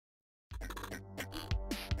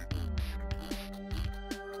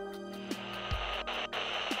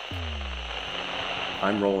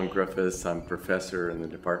I'm Roland Griffiths. I'm professor in the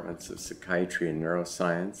departments of psychiatry and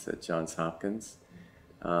neuroscience at Johns Hopkins.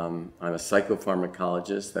 I'm a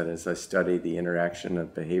psychopharmacologist, that is, I study the interaction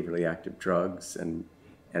of behaviorally active drugs and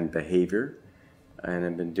behavior. And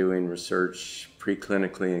I've been doing research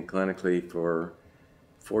preclinically and clinically for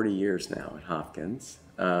 40 years now at Hopkins.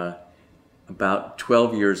 About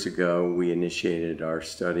 12 years ago, we initiated our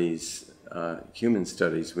studies, human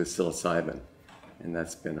studies with psilocybin, and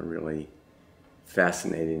that's been a really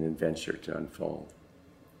fascinating adventure to unfold.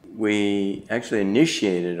 We actually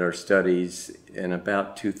initiated our studies in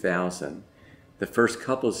about 2000. The first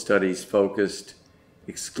couple of studies focused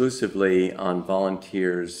exclusively on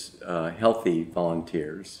volunteers, healthy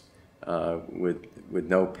volunteers with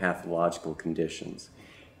no pathological conditions.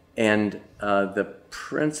 And the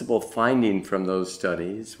principal finding from those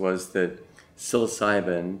studies was that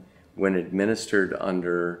psilocybin, when administered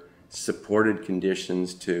under supported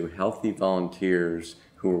conditions to healthy volunteers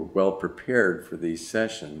who were well prepared for these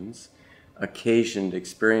sessions, occasioned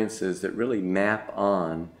experiences that really map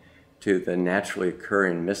on to the naturally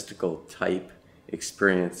occurring mystical type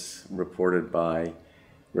experience reported by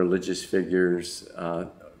religious figures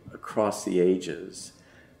across the ages.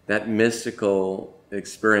 That mystical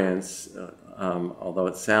experience, although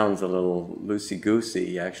it sounds a little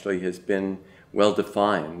loosey-goosey, actually has been well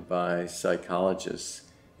defined by psychologists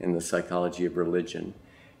in the psychology of religion.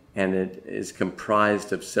 And it is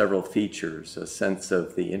comprised of several features: a sense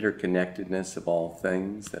of the interconnectedness of all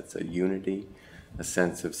things, that's a unity; a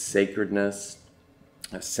sense of sacredness;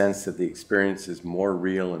 a sense that the experience is more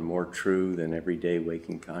real and more true than everyday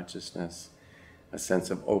waking consciousness; a sense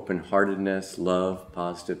of open-heartedness, love,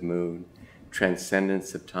 positive mood;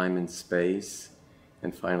 transcendence of time and space;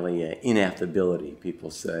 and finally, ineffability. People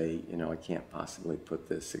say, I can't possibly put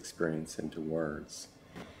this experience into words.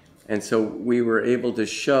 And so we were able to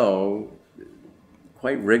show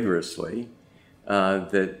quite rigorously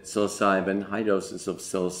that psilocybin, high doses of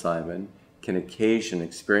psilocybin, can occasion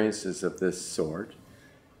experiences of this sort.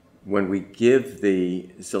 When we give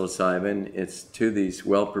the psilocybin, it's to these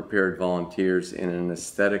well-prepared volunteers in an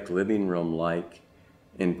aesthetic living room-like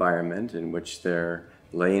environment in which they're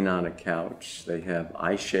laying on a couch. They have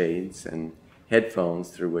eye shades and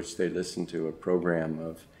headphones through which they listen to a program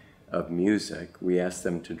of music. We ask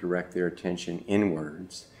them to direct their attention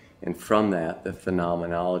inwards, and from that, the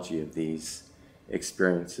phenomenology of these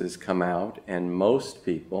experiences come out, and most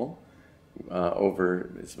people,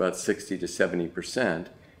 it's about 60 to 70%,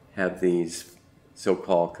 have these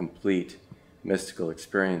so-called complete mystical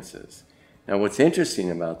experiences. Now, what's interesting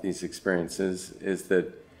about these experiences is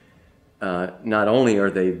that not only are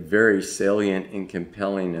they very salient and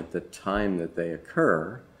compelling at the time that they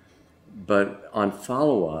occur, but on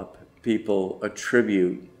follow-up, people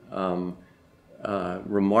attribute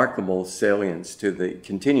remarkable salience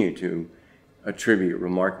continue to attribute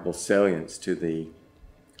remarkable salience to the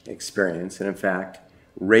experience, and in fact,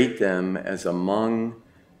 rate them as among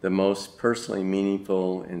the most personally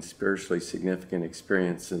meaningful and spiritually significant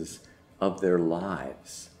experiences of their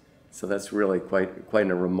lives. So that's really quite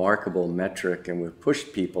a remarkable metric, and we've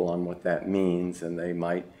pushed people on what that means, and they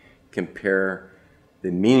might compare the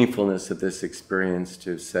meaningfulness of this experience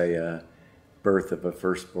to, say, a birth of a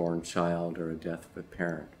firstborn child or a death of a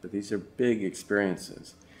parent. But these are big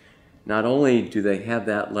experiences. Not only do they have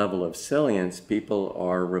that level of salience, people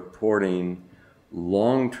are reporting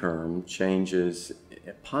long-term changes,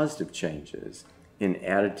 positive changes in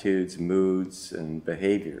attitudes, moods, and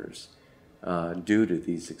behaviors due to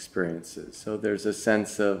these experiences. So there's a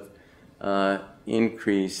sense of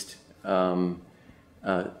increased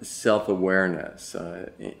self-awareness,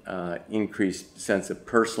 increased sense of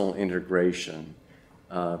personal integration.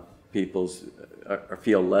 People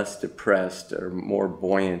feel less depressed or more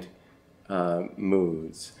buoyant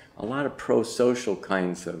moods. A lot of pro-social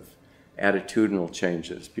kinds of attitudinal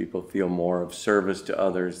changes. People feel more of service to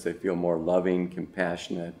others. They feel more loving,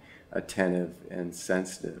 compassionate, attentive, and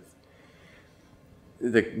sensitive.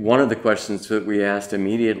 One of the questions that we asked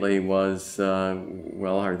immediately was,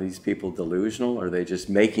 well, are these people delusional? Are they just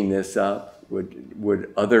making this up?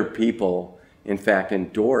 Would other people, in fact,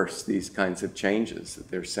 endorse these kinds of changes that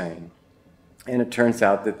they're saying? And it turns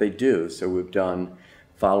out that they do. So we've done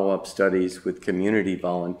follow-up studies with community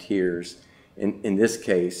volunteers, in this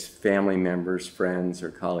case, family members, friends, or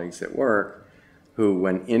colleagues at work, who,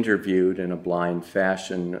 when interviewed in a blind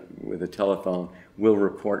fashion with a telephone, will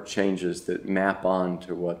report changes that map on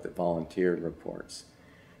to what the volunteer reports.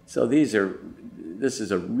 So this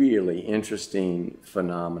is a really interesting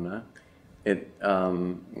phenomena.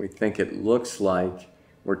 We think it looks like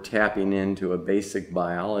we're tapping into a basic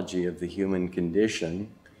biology of the human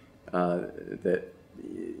condition that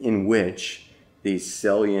in which these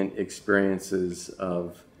salient experiences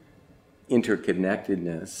of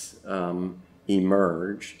interconnectedness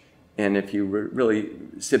emerge. And if you really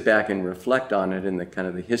sit back and reflect on it in the kind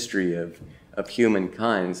of the history of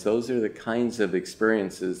humankind, those are the kinds of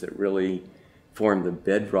experiences that really form the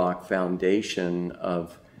bedrock foundation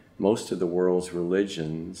of most of the world's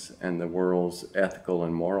religions and the world's ethical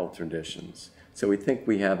and moral traditions. So we think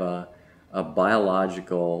we have a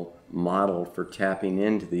biological model for tapping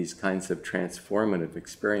into these kinds of transformative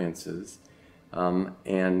experiences.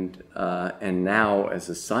 And now, as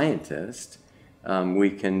a scientist,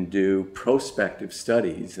 we can do prospective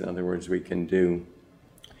studies. In other words, we can do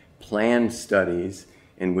planned studies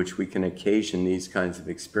in which we can occasion these kinds of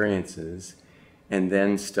experiences and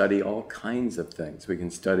then study all kinds of things. We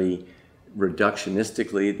can study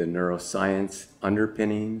reductionistically the neuroscience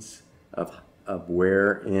underpinnings of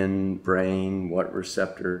where in brain, what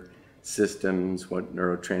receptor systems, what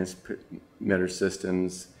neurotransmitter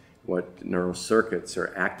systems, what neural circuits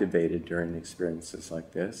are activated during experiences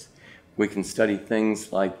like this. We can study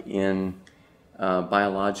things like in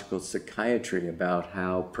biological psychiatry about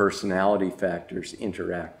how personality factors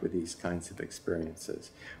interact with these kinds of experiences,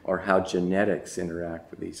 or how genetics interact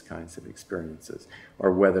with these kinds of experiences,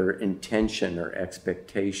 or whether intention or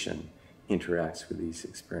expectation interacts with these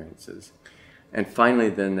experiences. And finally,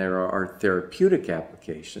 then there are therapeutic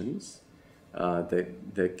applications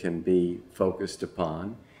that can be focused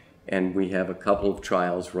upon. And we have a couple of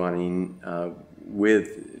trials running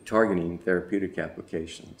with targeting therapeutic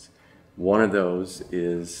applications. One of those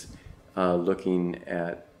is looking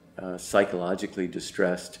at psychologically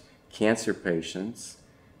distressed cancer patients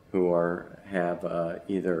who have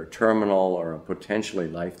either a terminal or a potentially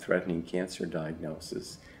life-threatening cancer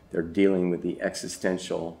diagnosis. They're dealing with the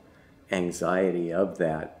existential anxiety of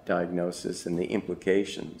that diagnosis and the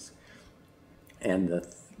implications. And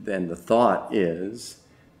then the thought is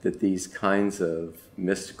that these kinds of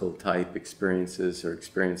mystical type experiences or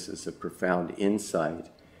experiences of profound insight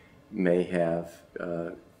may have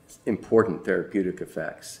important therapeutic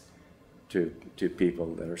effects to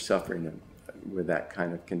people that are suffering with that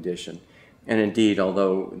kind of condition. And indeed,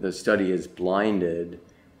 although the study is blinded,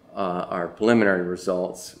 our preliminary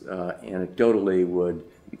results anecdotally would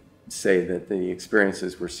say that the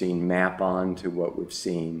experiences we're seeing map on to what we've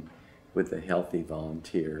seen with the healthy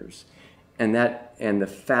volunteers. And the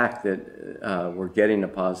fact that we're getting a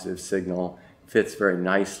positive signal fits very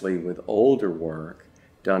nicely with older work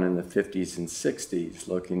done in the 50s and 60s,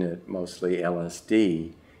 looking at mostly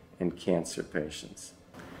LSD in cancer patients.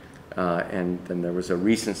 And then there was a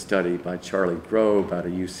recent study by Charlie Grove out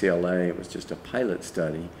of UCLA. It was just a pilot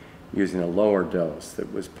study using a lower dose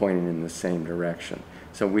that was pointing in the same direction.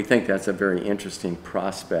 So we think that's a very interesting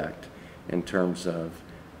prospect in terms of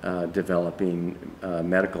developing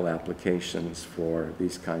medical applications for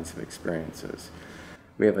these kinds of experiences.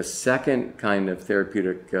 We have a second kind of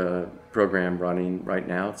therapeutic program running right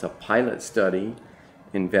now. It's a pilot study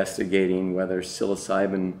investigating whether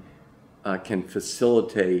psilocybin can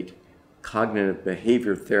facilitate cognitive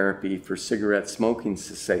behavior therapy for cigarette smoking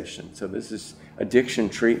cessation. So this is addiction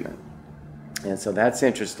treatment. And so that's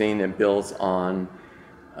interesting. It builds on,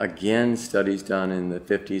 again, studies done in the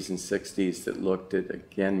 50s and 60s that looked at,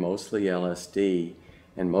 again, mostly LSD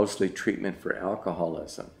and mostly treatment for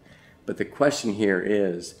alcoholism. But the question here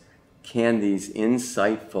is, can these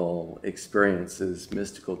insightful experiences,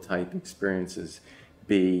 mystical type experiences,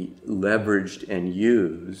 be leveraged and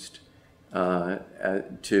used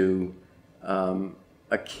to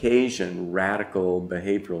occasion radical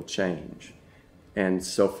behavioral change? And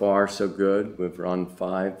so far, so good. We've run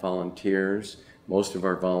 5 volunteers. Most of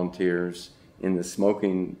our volunteers in the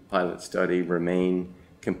smoking pilot study remain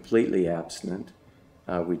completely abstinent.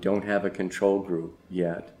 We don't have a control group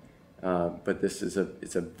yet, but this is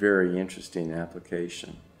it's a very interesting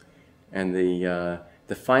application. And the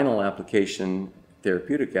final application,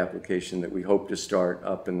 therapeutic application that we hope to start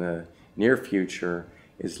up in the near future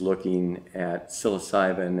is looking at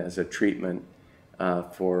psilocybin as a treatment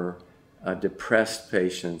for depressed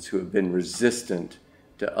patients who have been resistant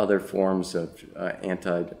to other forms of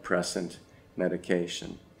antidepressant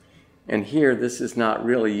medication. And here, this is not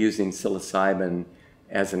really using psilocybin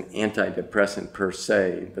as an antidepressant per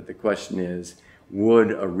se, but the question is,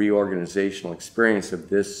 would a reorganizational experience of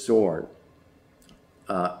this sort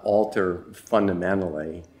alter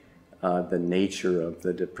fundamentally the nature of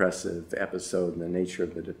the depressive episode and the nature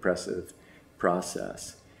of the depressive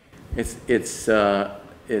process? It's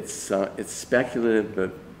speculative,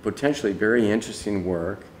 but potentially very interesting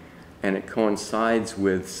work, and it coincides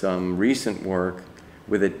with some recent work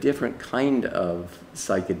with a different kind of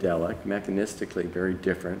psychedelic, mechanistically very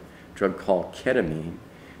different, drug called ketamine,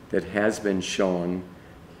 that has been shown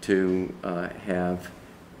to have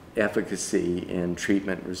efficacy in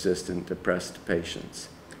treatment-resistant depressed patients.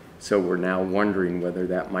 So we're now wondering whether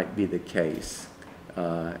that might be the case,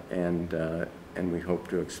 and we hope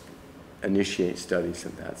to initiate studies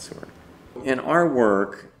of that sort. In our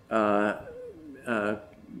work,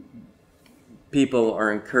 people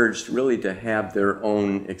are encouraged really to have their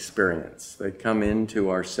own experience. They come into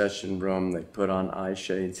our session room, they put on eye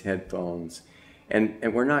shades, headphones,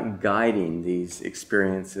 and we're not guiding these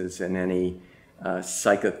experiences in any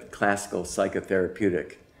classical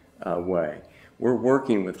psychotherapeutic way. We're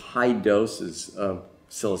working with high doses of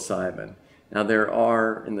psilocybin. Now there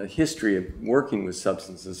are, in the history of working with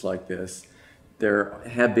substances like this, there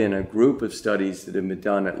have been a group of studies that have been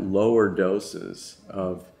done at lower doses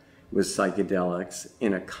with psychedelics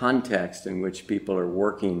in a context in which people are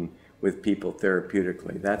working with people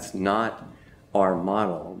therapeutically. That's not our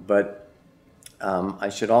model, but I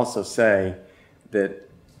should also say that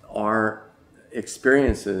our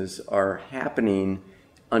experiences are happening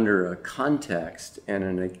under a context and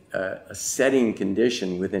in a setting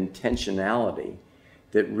condition with intentionality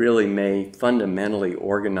that really may fundamentally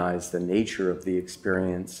organize the nature of the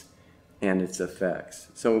experience and its effects.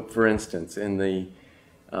 So for instance, in the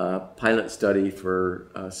pilot study for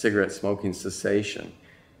cigarette smoking cessation,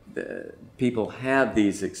 people have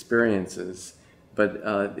these experiences, but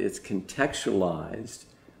it's contextualized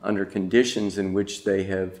under conditions in which they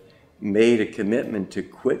have made a commitment to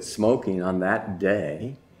quit smoking on that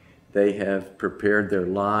day. They have prepared their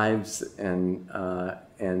lives and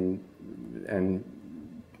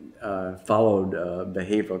followed a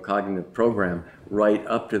behavioral cognitive program right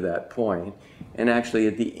up to that point. And actually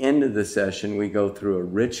at the end of the session, we go through a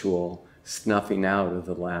ritual snuffing out of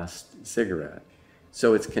the last cigarette.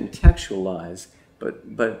 So it's contextualized,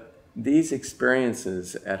 but these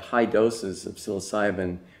experiences at high doses of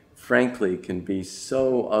psilocybin frankly can be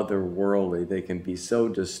so otherworldly, they can be so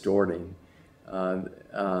distorting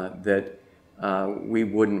that we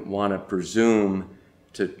wouldn't want to presume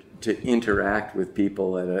to interact with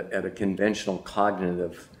people at a conventional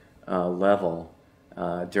cognitive level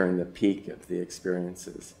during the peak of the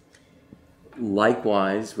experiences.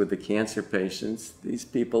 Likewise, with the cancer patients, these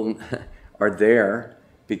people are there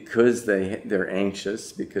because they're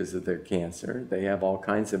anxious because of their cancer. They have all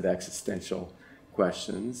kinds of existential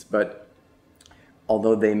questions, but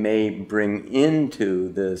although they may bring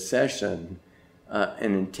into the session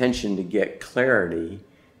an intention to get clarity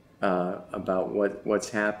about what's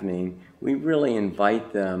happening, we really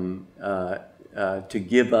invite them to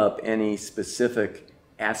give up any specific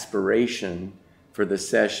aspiration for the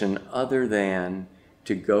session other than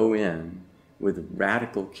to go in with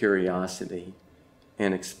radical curiosity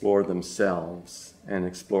and explore themselves and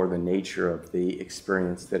explore the nature of the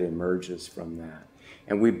experience that emerges from that.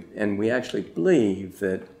 And we actually believe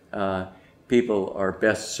that people are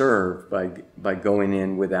best served by going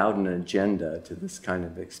in without an agenda to this kind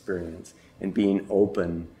of experience and being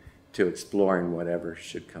open to exploring whatever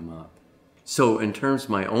should come up. So in terms of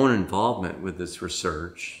my own involvement with this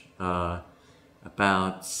research,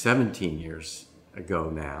 about 17 years ago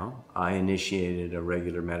now, I initiated a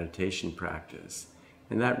regular meditation practice.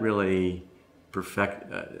 And that really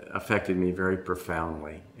affected me very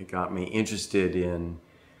profoundly. It got me interested in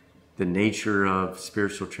the nature of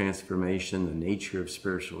spiritual transformation, the nature of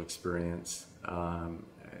spiritual experience.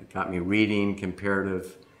 It got me reading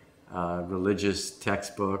comparative religious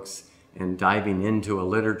textbooks and diving into a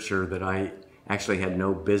literature that I actually had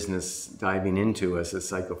no business diving into as a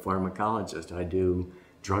psychopharmacologist. I do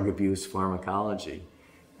drug abuse pharmacology.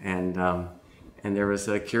 And there was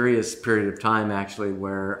a curious period of time actually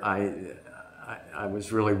where I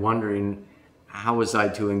was really wondering, how was I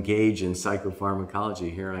to engage in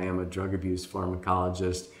psychopharmacology? Here I am, a drug abuse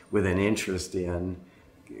pharmacologist with an interest in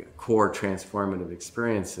core transformative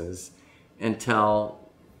experiences, until,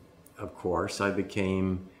 of course, I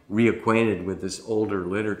became reacquainted with this older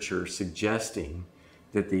literature suggesting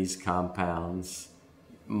that these compounds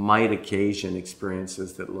might occasion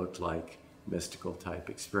experiences that looked like mystical type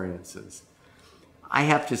experiences. I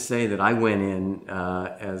have to say that I went in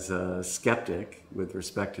as a skeptic with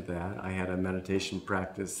respect to that. I had a meditation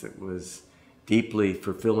practice that was deeply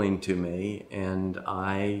fulfilling to me, and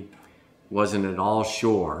I wasn't at all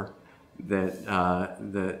sure that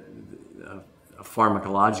a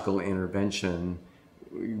pharmacological intervention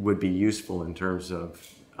would be useful in terms of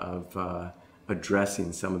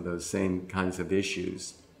addressing some of those same kinds of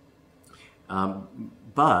issues.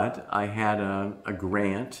 But I had a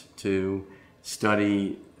grant to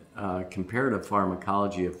study comparative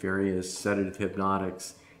pharmacology of various sedative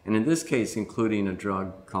hypnotics, and in this case including a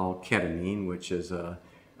drug called ketamine, which is a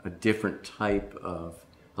different type of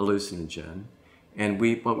hallucinogen. And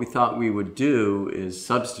what we thought we would do is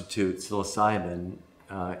substitute psilocybin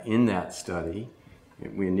in that study.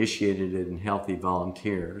 We initiated it in healthy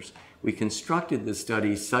volunteers. We constructed the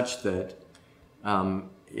study such that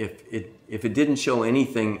if it didn't show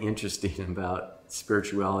anything interesting about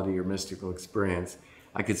spirituality or mystical experience,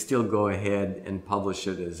 I could still go ahead and publish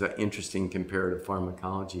it as an interesting comparative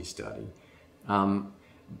pharmacology study.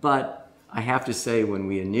 But I have to say, when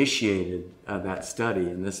we initiated that study,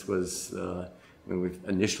 and this was when we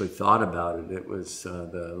initially thought about it, it was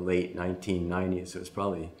the late 1990s. It was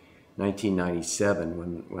probably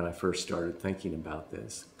 1997 when I first started thinking about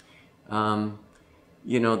this.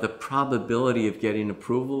 You know, the probability of getting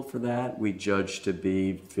approval for that we judged to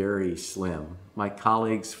be very slim. My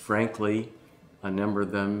colleagues, frankly, a number of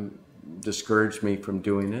them discouraged me from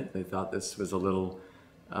doing it. They thought this was a little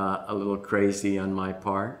crazy on my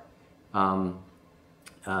part.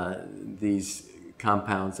 These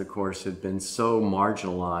compounds, of course, had been so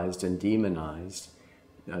marginalized and demonized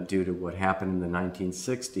due to what happened in the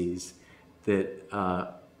 1960s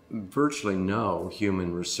that virtually no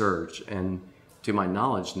human research, and to my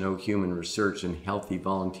knowledge, no human research in healthy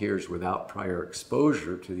volunteers without prior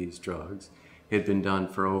exposure to these drugs had been done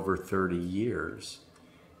for over 30 years.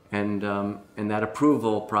 And that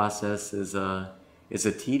approval process is a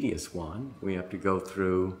tedious one. We have to go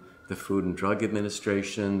through the Food and Drug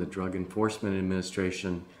Administration, the Drug Enforcement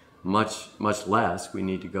Administration, much less. We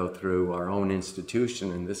need to go through our own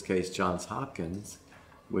institution, in this case, Johns Hopkins,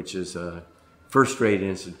 which is a first-rate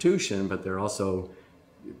institution, but there are also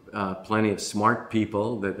plenty of smart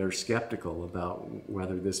people that are skeptical about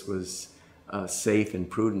whether this was a safe and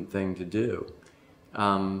prudent thing to do.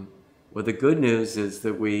 Well, the good news is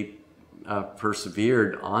that we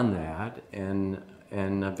persevered on that and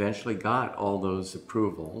eventually got all those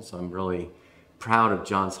approvals. I'm really proud of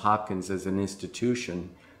Johns Hopkins as an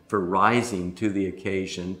institution for rising to the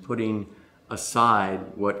occasion, putting aside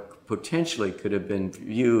what potentially could have been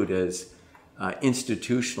viewed as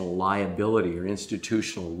institutional liability or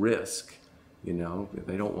institutional risk. You know,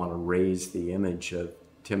 they don't want to raise the image of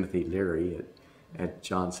Timothy Leary at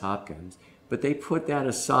Johns Hopkins, but they put that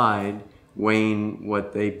aside, weighing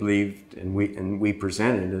what they believed and we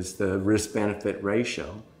presented as the risk-benefit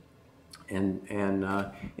ratio. And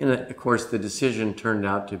of course, the decision turned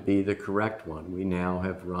out to be the correct one. We now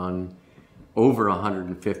have run over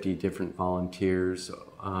 150 different volunteers,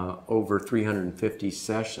 over 350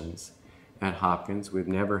 sessions at Hopkins. We've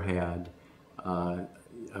never had a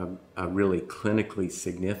really clinically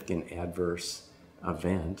significant adverse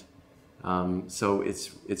event. So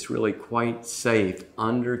it's really quite safe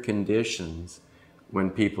under conditions when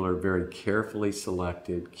people are very carefully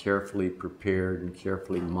selected, carefully prepared, and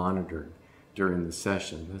carefully monitored during the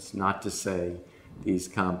session. That's not to say these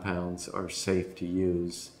compounds are safe to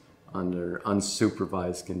use under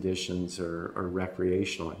unsupervised conditions or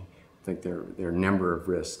recreationally. I think there are a number of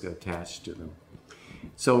risks attached to them.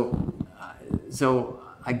 So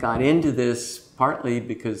I got into this partly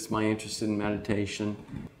because my interest in meditation,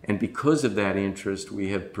 and because of that interest, we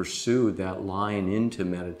have pursued that line into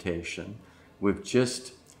meditation. We've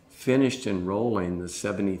just finished enrolling the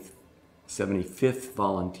 75th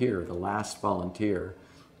volunteer, the last volunteer,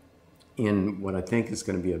 in what I think is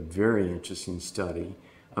going to be a very interesting study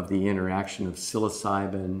of the interaction of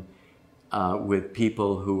psilocybin with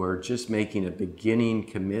people who are just making a beginning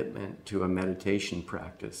commitment to a meditation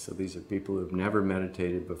practice. So these are people who have never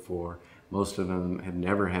meditated before. Most of them have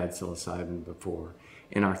never had psilocybin before.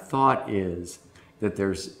 And our thought is that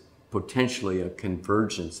there's potentially a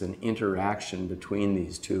convergence, an interaction between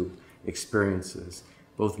these two experiences.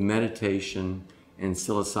 Both meditation and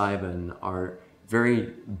psilocybin are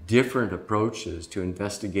very different approaches to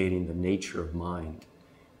investigating the nature of mind,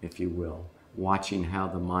 if you will, watching how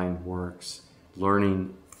the mind works,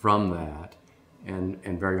 learning from that. And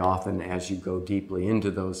very often, as you go deeply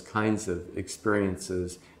into those kinds of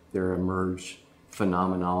experiences, there emerge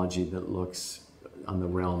phenomenology that looks on the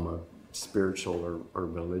realm of spiritual or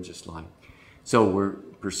religious life. So we're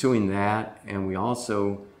pursuing that, and we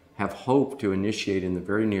also have hope to initiate in the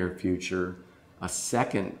very near future a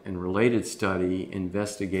second and related study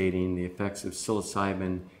investigating the effects of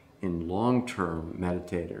psilocybin in long-term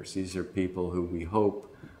meditators. These are people who we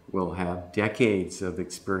hope will have decades of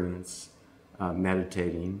experience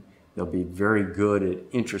meditating. They'll be very good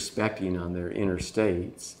at introspecting on their inner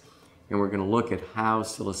states. And we're going to look at how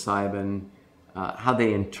psilocybin, how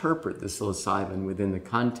they interpret the psilocybin within the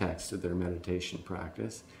context of their meditation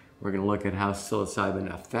practice. We're going to look at how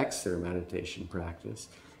psilocybin affects their meditation practice.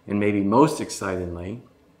 And maybe most excitingly,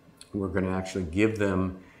 we're going to actually give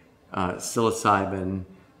them psilocybin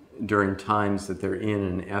during times that they're in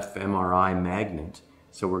an fMRI magnet.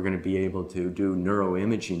 So we're going to be able to do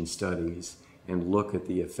neuroimaging studies and look at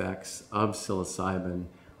the effects of psilocybin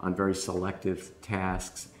on very selective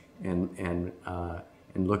tasks and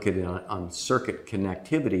look at it on circuit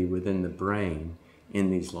connectivity within the brain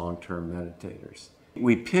in these long-term meditators.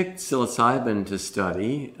 We picked psilocybin to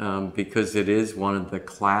study because it is one of the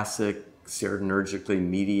classic serotonergically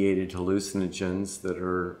mediated hallucinogens that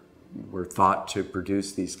were thought to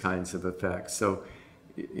produce these kinds of effects. So,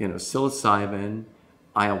 psilocybin,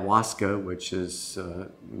 ayahuasca, which is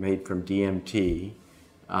made from DMT,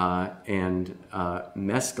 and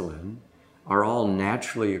mescaline are all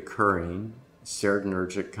naturally occurring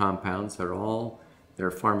serotonergic compounds. Their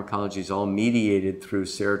pharmacology is all mediated through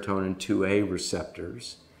serotonin 2A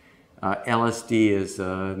receptors. LSD is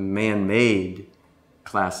a man-made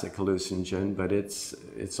classic hallucinogen, but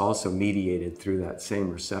it's also mediated through that same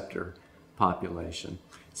receptor population.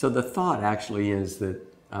 So the thought actually is that,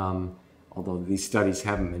 although these studies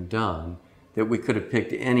haven't been done, that we could have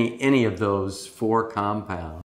picked any of those 4 compounds